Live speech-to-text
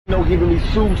No giving me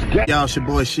suits. Y'all, it's your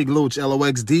boy Sheik Luch,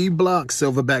 LOXD Block,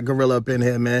 Silverback Gorilla up in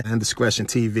here, man. And Discretion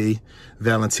TV,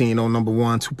 Valentino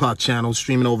 #1, Tupac channel,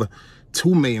 streaming over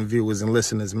 2 million viewers and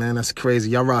listeners, man. That's crazy.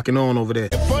 Y'all rocking on over there.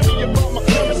 Funny about my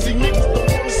currency, niggas don't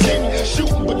wanna see me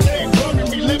shooting, but they ain't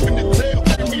bugging me, living the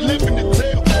tale, me living the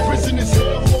tale. Prison is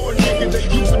hell for a nigga,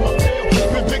 they using my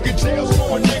bail. Been bigger jails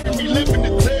for a nigga, me living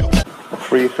the tale.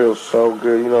 Free feels so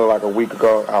good. You know, like a week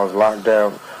ago, I was locked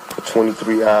down for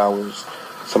 23 hours.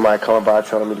 Somebody coming by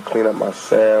telling me to clean up my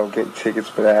cell, getting tickets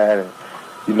for that, and,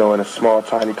 you know, in a small,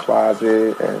 tiny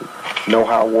closet, and no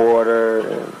hot water,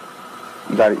 and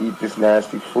you gotta eat this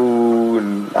nasty food.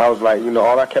 And I was like, you know,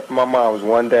 all I kept in my mind was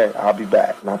one day, I'll be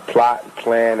back. And I plot and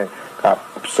plan and got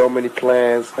so many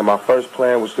plans. And my first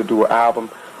plan was to do an album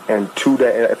in 2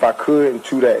 days, if I could, in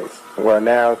 2 days. Well,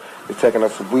 now it's taking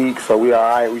us a week, so we all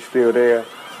right, we still there.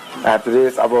 After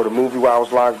this, I wrote a movie while I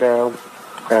was locked down,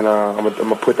 and I'm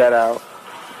gonna put that out.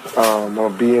 I'm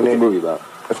gonna be in it. What's the movie about?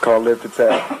 It's called Live to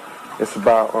Tell. It's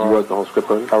about. You wrote the whole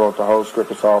script already? I wrote the whole script.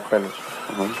 It's all finished.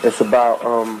 It's about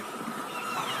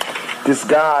this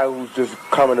guy who's just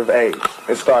coming of age.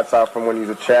 It starts out from when he's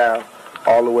a child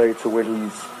all the way to when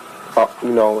he's, you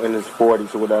know, in his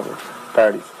 40s or whatever,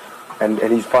 30s, and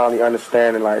he's finally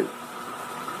understanding like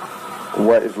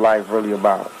what is life really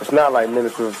about. It's not like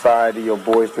Minister of Society or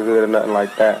Boys to Hood or nothing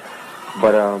like that.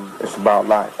 But it's about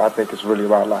life. I think it's really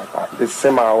about life. It's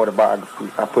semi-autobiography.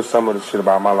 I put some of the shit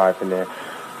about my life in there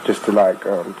just to, like,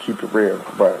 keep it real.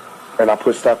 And I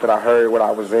put stuff that I heard when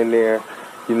I was in there,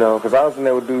 you know, because I was in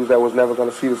there with dudes that was never going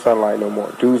to see the sunlight no more.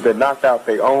 Dudes that knocked out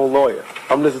their own lawyer.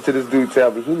 I'm listening to this dude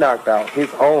tell me he knocked out his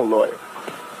own lawyer.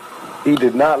 He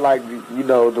did not like, you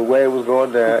know, the way it was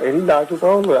going down, and he knocked his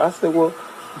own lawyer. I said, well,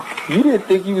 you didn't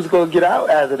think you was going to get out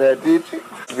after that, did you?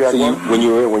 So when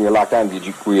you're locked down,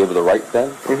 were you able to write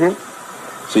then?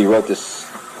 So you wrote this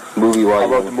movie while I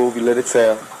wrote the movie, Let It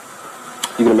Tell.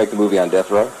 You gonna make the movie on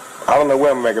death row? I don't know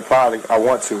where I'm gonna make it. Probably I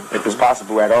want to, if it's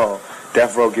possible at all.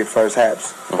 Death row get first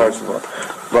haps, first of all.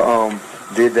 But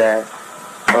did that.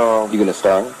 You gonna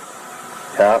star?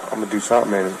 Yeah, I'm gonna do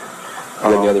something in it. You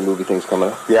got any other movie things coming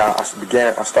up? Yeah,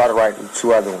 I started writing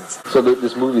 2 other ones. So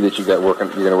this movie that you're gonna work on,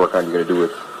 you're gonna do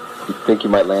with. You think you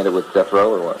might land it with Death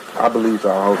Row or what? I believe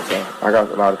so. I hope so. I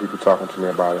got a lot of people talking to me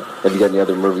about it. Have you got any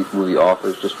other movie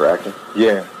offers just for acting?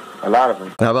 Yeah, a lot of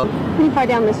them. How about? Pretty far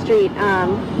down the street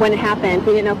when it happened,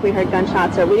 we didn't know if we heard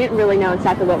gunshots, or we didn't really know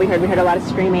exactly what we heard. We heard a lot of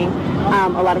screaming,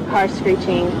 a lot of cars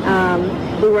screeching.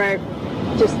 We were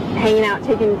just hanging out,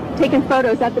 taking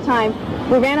photos at the time.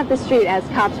 We ran up the street as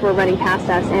cops were running past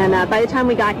us, and by the time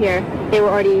we got here, they were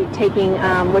already taking,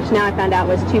 which now I found out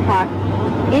was Tupac,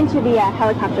 into the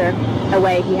helicopter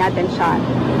away. He had been shot.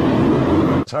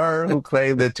 It's her who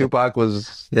claimed that Tupac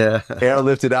was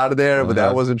airlifted out of there, but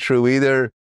that wasn't true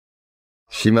either.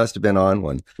 She must have been on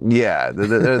one. Yeah,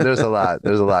 there's a lot.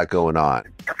 There's a lot going on.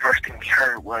 The first thing we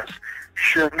heard was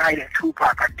Suge Knight and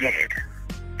Tupac are dead.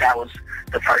 That was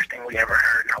the first thing we ever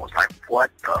heard. And I was like,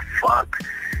 what the fuck?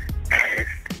 And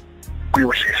we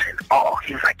were just in awe.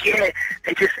 He was like, yeah,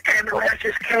 ambulance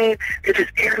just came. They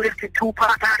just airlifted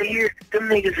Tupac out of here. Them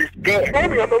niggas is dead.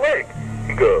 Told me on the leg.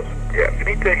 He goes, yeah, if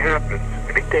anything happens,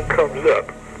 anything comes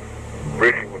up,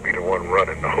 Richie would be the one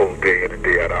running the whole day in a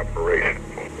day-out operation.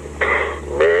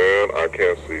 Man, I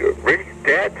can't see it. Richie's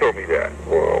dad told me that.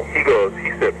 Well,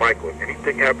 he said, Michael, if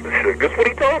anything happens to Suge, that's what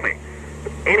he told me.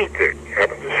 If anything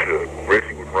happens to Suge,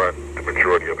 Richie would run the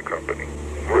majority of the company.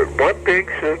 One thing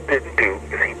Suge didn't do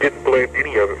is he didn't blame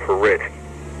any of it for Reggie.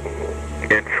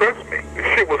 And trust me, the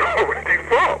shit was all Reggie's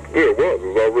fault. Yeah, it was. It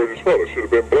was all Reggie's fault. It should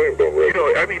have been blamed on Reggie. You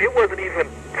know, I mean, it wasn't even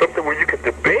something where you could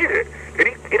debate it.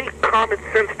 Any common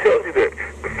sense tells you that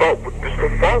the fault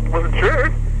wasn't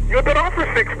yours. You had been off for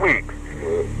 6 weeks.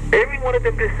 Every one of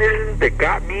them decisions that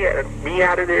got me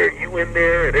out of there, you in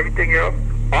there, and everything else,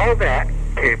 all that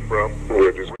came from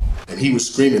Reggie's. And he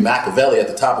was screaming Makaveli at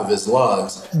the top of his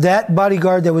lungs. That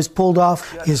bodyguard that was pulled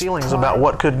off his feelings about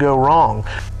what could go wrong.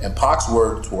 And Pac's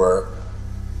words were,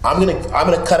 I'm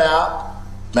gonna cut out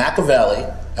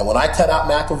Makaveli, and when I cut out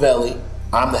Makaveli,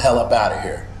 I'm the hell up out of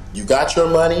here. You got your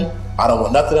money, I don't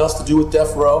want nothing else to do with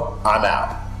Death Row, I'm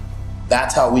out.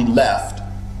 That's how we left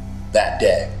that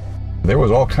day. There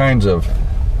was all kinds of...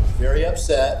 Very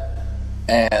upset.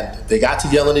 And they got to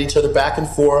yelling at each other back and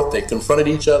forth. They confronted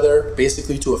each other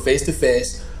basically to a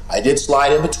face-to-face. I did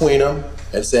slide in between them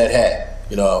and said, hey,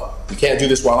 you know, you can't do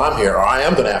this while I'm here, or I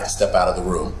am going to have to step out of the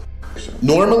room.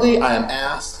 Normally, I am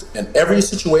asked in every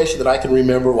situation that I can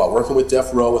remember while working with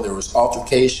Death Row, when there was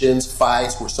altercations,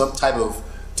 fights, where some type of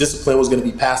discipline was going to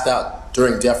be passed out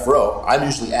during Death Row, I'm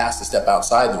usually asked to step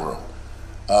outside the room.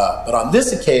 But on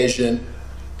this occasion,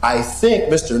 I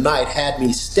think Mr. Knight had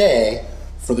me stay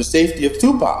for the safety of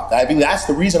Tupac. I mean, that's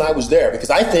the reason I was there, because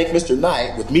I think Mr.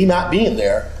 Knight, with me not being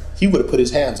there, he would have put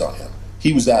his hands on him.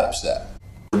 He was that upset.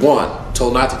 1,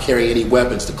 told not to carry any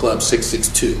weapons to Club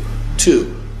 662.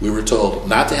 2, we were told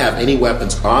not to have any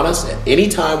weapons on us at any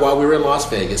time while we were in Las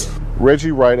Vegas.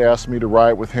 Reggie Wright asked me to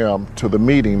ride with him to the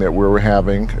meeting that we were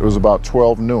having. It was about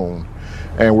 12 noon.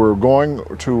 And we were going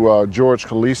to George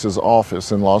Calisa's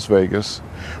office in Las Vegas.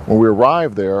 When we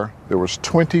arrived there, there was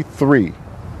 23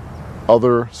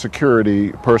 other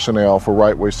security personnel for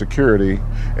Right Way Security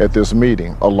at this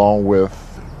meeting, along with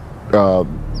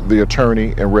the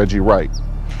attorney and Reggie Wright.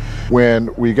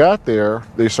 When we got there,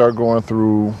 they started going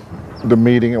through the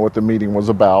meeting and what the meeting was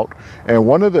about. And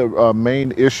one of the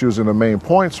main issues and the main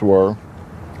points were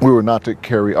we were not to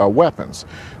carry our weapons.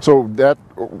 So that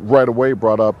right away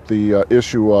brought up the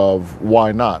issue of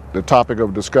why not. The topic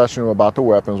of discussion about the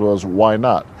weapons was why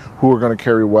not? Who are going to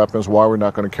carry weapons? Why we're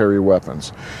not going to carry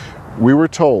weapons? We were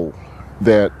told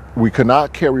that we could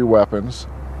not carry weapons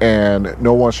and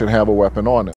no one should have a weapon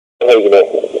on them. He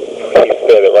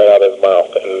said it right out of his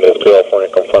mouth, and his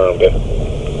girlfriend confirmed it.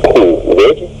 Who,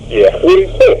 Reggie? Yeah. What did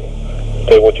he say?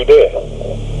 Say what you did.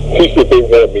 He said they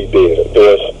want me dead.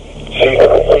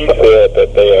 She said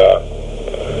that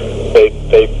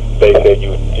they said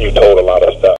you told a lot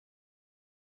of stuff.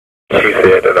 She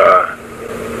said that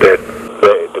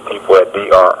the people at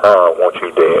DRR want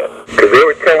you dead. Because they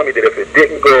were telling me that if it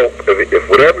didn't go, if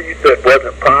whatever you said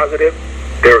wasn't positive,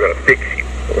 they were going to fix you.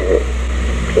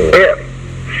 If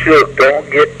Suge don't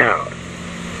get out,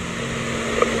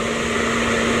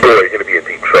 boy, you're going to be in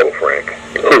deep trouble, Frank.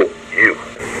 Who? You.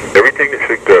 Everything that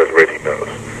Suge does, Reggie knows.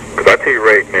 Because I tell you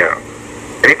right now,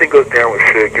 anything goes down with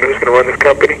Suge, you know who's going to run this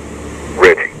company?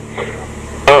 Reggie.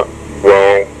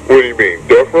 Wrong. What do you mean,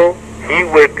 Death Row? He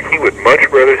would much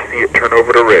rather see it turn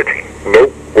over to Reggie.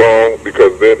 Nope, wrong,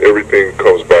 because then everything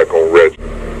comes back on Reggie.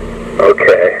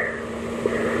 Okay.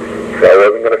 So I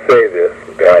wasn't going to say this,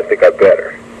 but I think I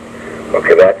better.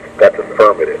 Okay, that's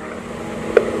affirmative.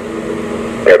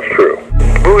 That's true.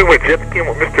 When we went jet skiing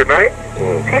with Mr. Knight,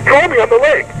 he told me on the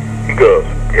lake. He goes,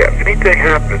 yeah, if anything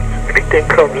happens, anything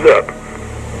comes up,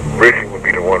 Reggie would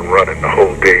be the one running the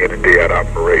whole day in a day out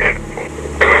operation.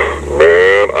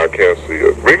 Man, I can't see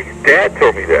it. Reggie's dad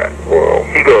told me that. Well,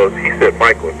 he said,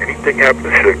 Michael, if anything happens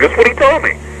to Suge, this is what he told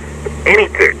me. If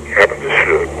anything happens to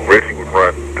Suge, Reggie would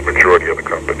run the majority of the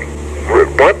company.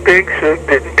 One thing Suge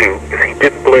didn't do is he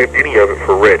didn't blame any of it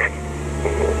for Reggie.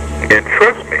 And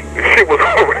trust me, this shit was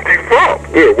all Reggie's fault.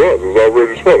 Yeah, it was. It was all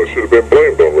Reggie's fault. It should have been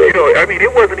blamed on Reggie. You know, I mean,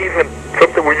 it wasn't even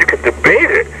something where you could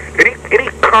debate it. Any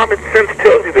common sense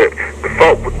tells you that the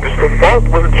fault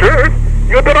wasn't yours.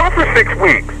 You've been off for 6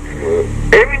 weeks.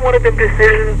 Every one of them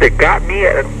decisions that got me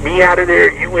out of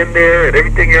there, you in there, and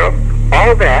everything else,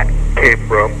 all that came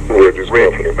from Reggie's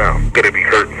mouth. Gonna be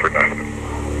hurting for nothing.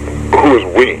 Who is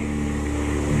we?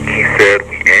 He said,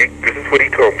 we ain't. This is what he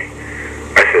told me.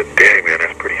 I said, dang, man,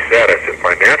 that's pretty sad. I said,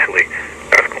 financially,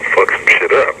 that's gonna fuck some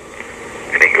shit up.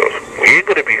 And he goes, we ain't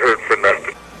gonna be hurting for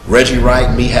nothing. Reggie Wright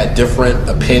and me had different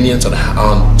opinions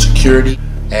on security,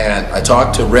 and I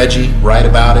talked to Reggie Wright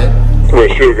about it. Well,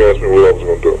 Suge asked me what I was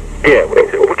going to do. Yeah, what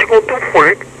you going to do,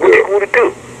 Frank? What you going to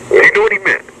do? Do you know what he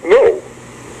meant? No.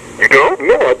 You don't?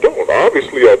 No, I don't.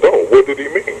 Obviously, I don't. What did he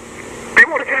mean? He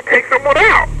wanted you to take someone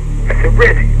out. I said,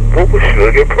 Reggie, what was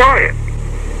Suge implying?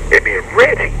 And then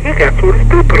Reggie, he got sort of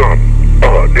stupid on me.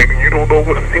 Nigga, you don't know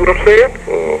see what I'm saying?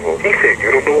 He said, you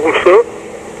don't know what's up?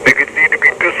 Niggas need to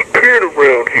be disappeared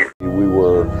around here. We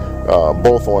were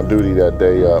both on duty that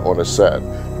day on the set.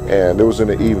 And it was in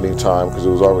the evening time because it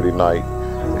was already night.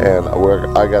 And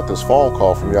I got this phone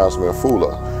call from Yasmin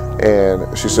Fula.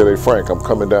 And she said, hey, Frank, I'm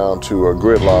coming down to a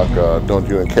Gridlock. Don't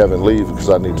you and Kevin leave because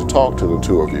I need to talk to the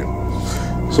two of you.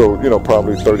 So, you know,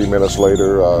 probably 30 minutes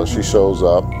later, she shows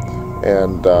up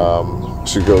and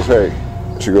she goes, hey,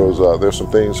 there's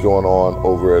some things going on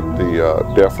over at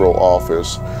the death row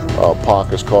office. Pac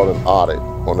has called an audit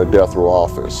on the death row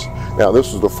office. Now,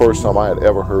 this was the first time I had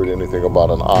ever heard anything about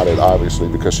an audit, obviously,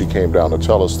 because she came down to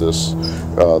tell us this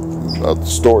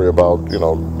story about, you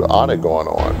know, the audit going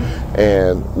on.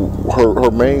 And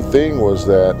her main thing was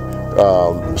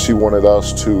that she wanted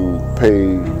us to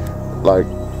pay, like,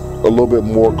 a little bit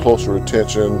more closer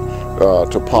attention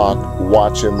to Pac,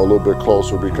 watch him a little bit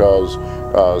closer because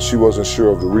she wasn't sure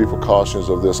of the repercussions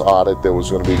of this audit that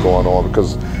was going to be going on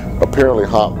because apparently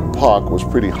Pac was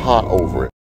pretty hot over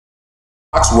it.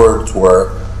 Pac's words were,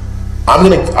 I'm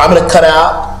gonna cut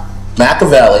out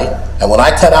Makaveli, and when I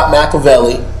cut out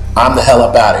Makaveli, I'm the hell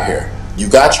up out of here. You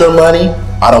got your money,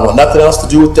 I don't want nothing else to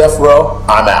do with Death Row,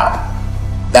 I'm out.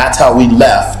 That's how we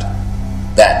left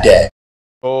that day.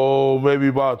 Oh, maybe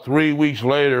about 3 weeks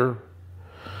later,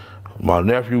 my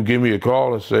nephew give me a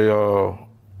call and say,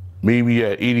 meet me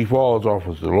at Edie Fall's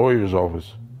office, the lawyer's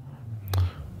office,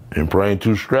 and bring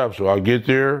 2 straps. So I get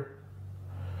there,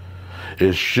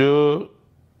 it's Suge,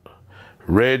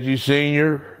 Reggie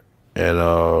Sr.,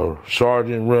 and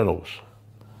Sergeant Reynolds.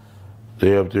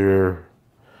 They up there,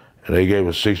 and they gave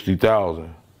us $60,000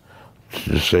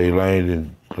 to say Lane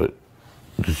didn't,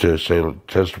 to say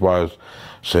testifies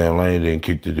saying Lane didn't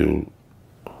kick the dude.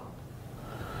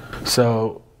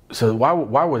 So why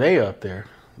were they up there?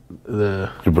 To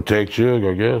protect Suge,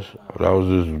 I guess. That was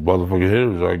his motherfucking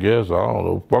hitters, I guess. I don't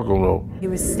know. Fuck them though. He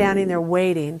was standing there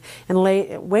waiting and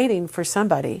waiting for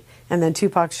somebody, and then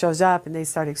Tupac shows up, and they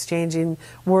start exchanging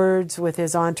words with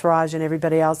his entourage and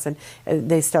everybody else, and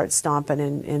they start stomping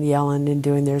and yelling and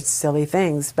doing their silly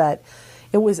things. But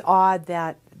it was odd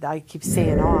that, I keep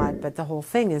saying odd, but the whole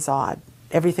thing is odd.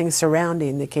 Everything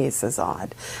surrounding the case is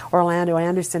odd. Orlando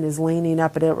Anderson is leaning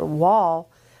up at a wall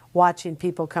watching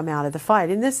people come out of the fight.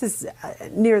 And this is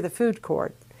near the food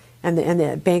court. And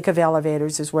the bank of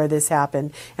elevators is where this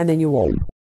happened. And then you walk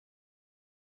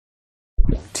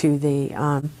to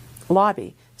the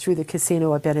lobby, through the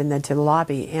casino a bit, and then to the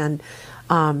lobby. And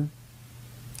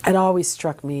it always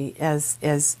struck me as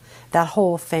that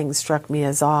whole thing struck me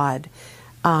as odd.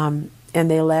 And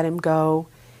they let him go.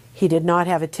 He did not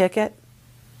have a ticket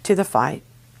to the fight.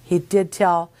 He did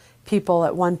tell people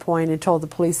at one point and told the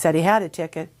police that he had a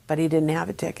ticket, but he didn't have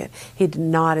a ticket. He did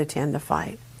not attend the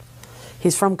fight.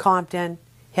 He's from Compton.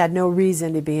 He had no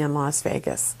reason to be in Las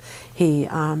Vegas. He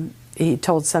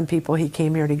told some people he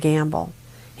came here to gamble.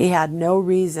 He had no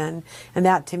reason, and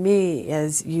that to me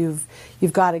is you've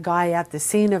got a guy at the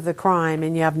scene of the crime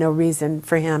and you have no reason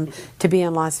for him to be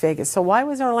in Las Vegas. So why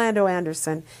was Orlando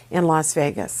Anderson in Las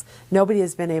Vegas? Nobody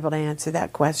has been able to answer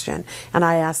that question, and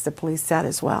I asked the police that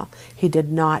as well. He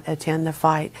did not attend the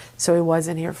fight, so he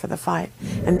wasn't here for the fight.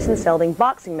 And selling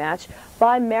boxing match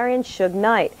by Marion Suge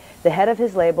Knight, the head of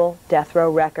his label, Death Row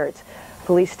Records.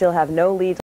 Police still have no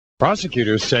leads.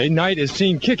 Prosecutors say Knight is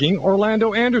seen kicking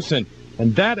Orlando Anderson,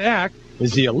 and that act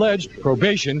is the alleged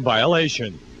probation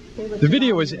violation. The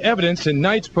video is evidence in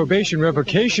Knight's probation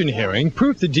revocation hearing,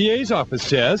 proof the DA's office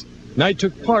says Knight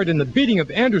took part in the beating of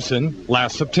Anderson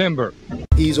last September.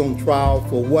 He's on trial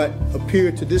for what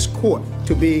appeared to this court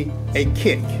to be a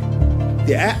kick.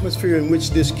 The atmosphere in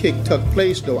which this kick took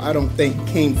place, though, I don't think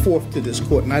came forth to this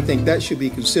court, and I think that should be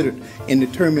considered in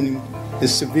determining the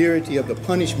severity of the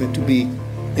punishment to be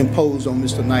imposed on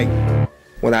Mr. Knight.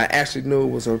 When I actually knew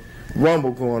it was a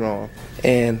rumble going on,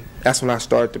 and that's when I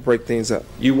started to break things up.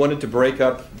 You wanted to break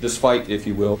up this fight, if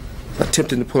you will.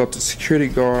 Attempting to pull up the security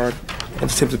guard and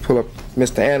attempted to pull up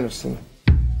Mr. Anderson.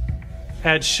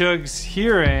 At Suge's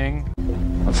hearing,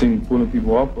 I seen him pulling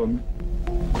people up on me.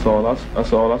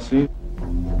 That's all I seen.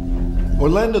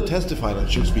 Orlando testified on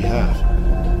Suge's behalf.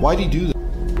 Why'd he do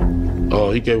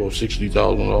that? He gave up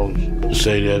 $60,000 to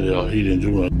say that he didn't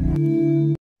do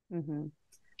nothing. Mm-hmm.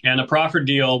 And the proffer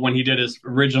deal, when he did his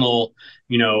original,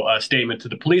 statement to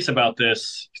the police about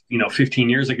this, 15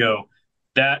 years ago,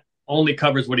 that only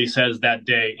covers what he says that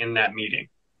day in that meeting.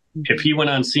 Mm-hmm. If he went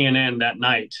on CNN that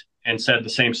night and said the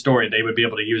same story, they would be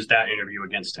able to use that interview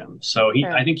against him. So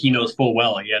I think he knows full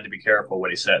well he had to be careful what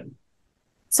he said.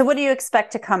 So what do you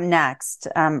expect to come next?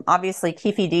 Obviously,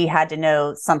 Keefe D had to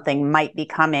know something might be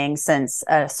coming since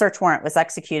a search warrant was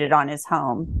executed on his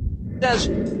home.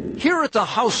 Says, here at the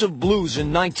House of Blues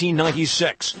in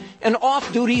 1996, an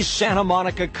off-duty Santa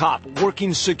Monica cop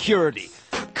working security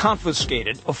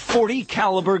confiscated a .40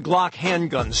 caliber Glock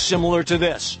handgun similar to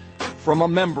this from a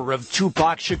member of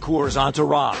Tupac Shakur's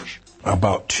entourage.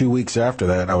 About 2 weeks after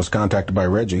that, I was contacted by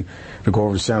Reggie to go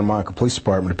over to Santa Monica Police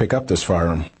Department to pick up this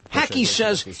firearm. Hackey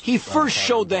says he first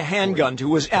showed the handgun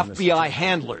to his FBI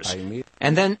handlers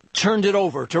and then turned it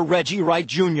over to Reggie Wright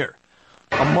Jr.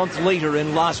 A month later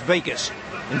in Las Vegas,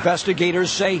 investigators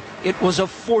say it was a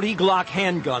 .40 Glock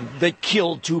handgun that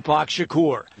killed Tupac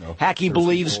Shakur. Hackey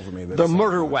believes the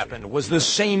murder weapon was the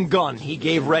same gun he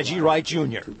gave Reggie Wright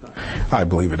Jr. I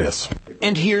believe it is.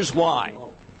 And here's why.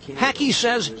 Hackey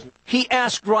says he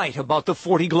asked Wright about the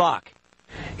 .40 Glock.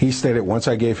 He stated once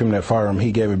I gave him that firearm,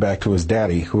 he gave it back to his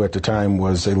daddy, who at the time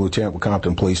was a lieutenant with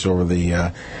Compton Police over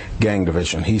the gang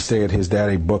division. He said his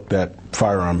daddy booked that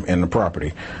firearm in the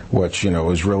property, which,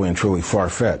 is really and truly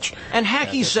far-fetched. And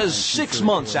Hackey says 6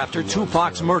 months after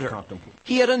Tupac's murder,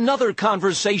 he had another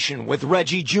conversation with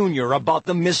Reggie Jr. about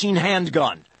the missing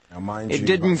handgun. It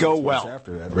didn't go well.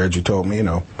 After that, Reggie told me,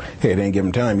 hey, it ain't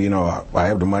given time. I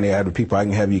have the money, I have the people, I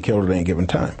can have you killed, it ain't given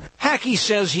time. Hackey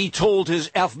says he told his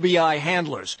FBI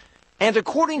handlers, and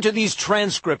according to these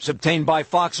transcripts obtained by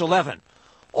Fox 11,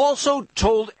 also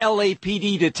told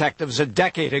LAPD detectives a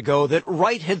decade ago that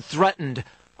Wright had threatened,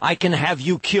 "I can have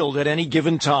you killed at any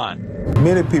given time."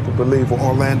 Many people believe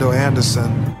Orlando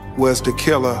Anderson was the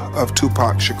killer of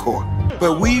Tupac Shakur.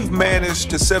 But we've managed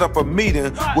to set up a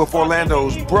meeting with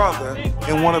Orlando's brother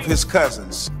and one of his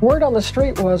cousins. Word on the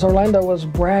street was Orlando was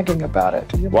bragging about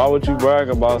it. Why would you brag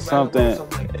about something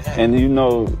and you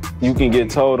know you can get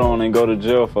told on and go to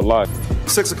jail for life?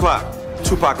 6 o'clock,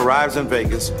 Tupac arrives in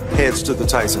Vegas, heads to the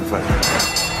Tyson fight.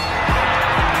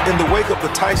 In the wake of the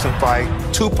Tyson fight,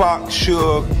 Tupac,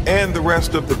 Suge, and the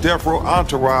rest of the Death Row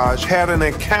entourage had an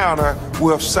encounter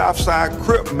with Southside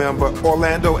Crip member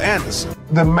Orlando Anderson,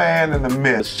 the man in the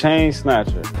myth. Chain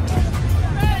snatcher.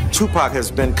 Tupac has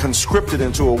been conscripted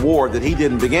into a war that he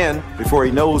didn't begin. Before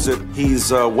he knows it,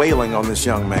 he's wailing on this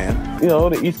young man. You know,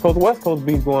 the East Coast, West Coast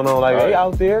beef going on. Like, they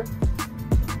out there.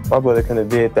 My brother couldn't have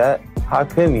did that. How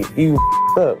couldn't he? He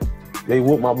up. They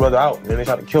whooped my brother out, and they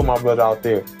tried to kill my brother out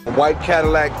there. A white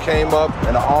Cadillac came up, and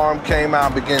an arm came out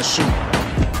and began shooting.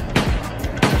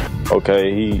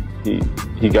 Okay,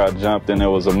 he got jumped, and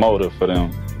there was a motive for them.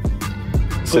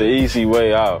 It's an easy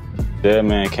way out. That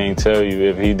man can't tell you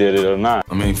if he did it or not.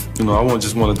 I mean, you know, I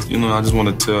just want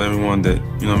to tell everyone that,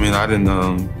 you know what I mean, I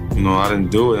didn't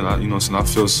do it. And I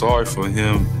feel sorry for him, you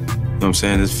know what I'm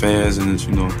saying, his fans and his,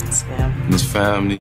 and his family.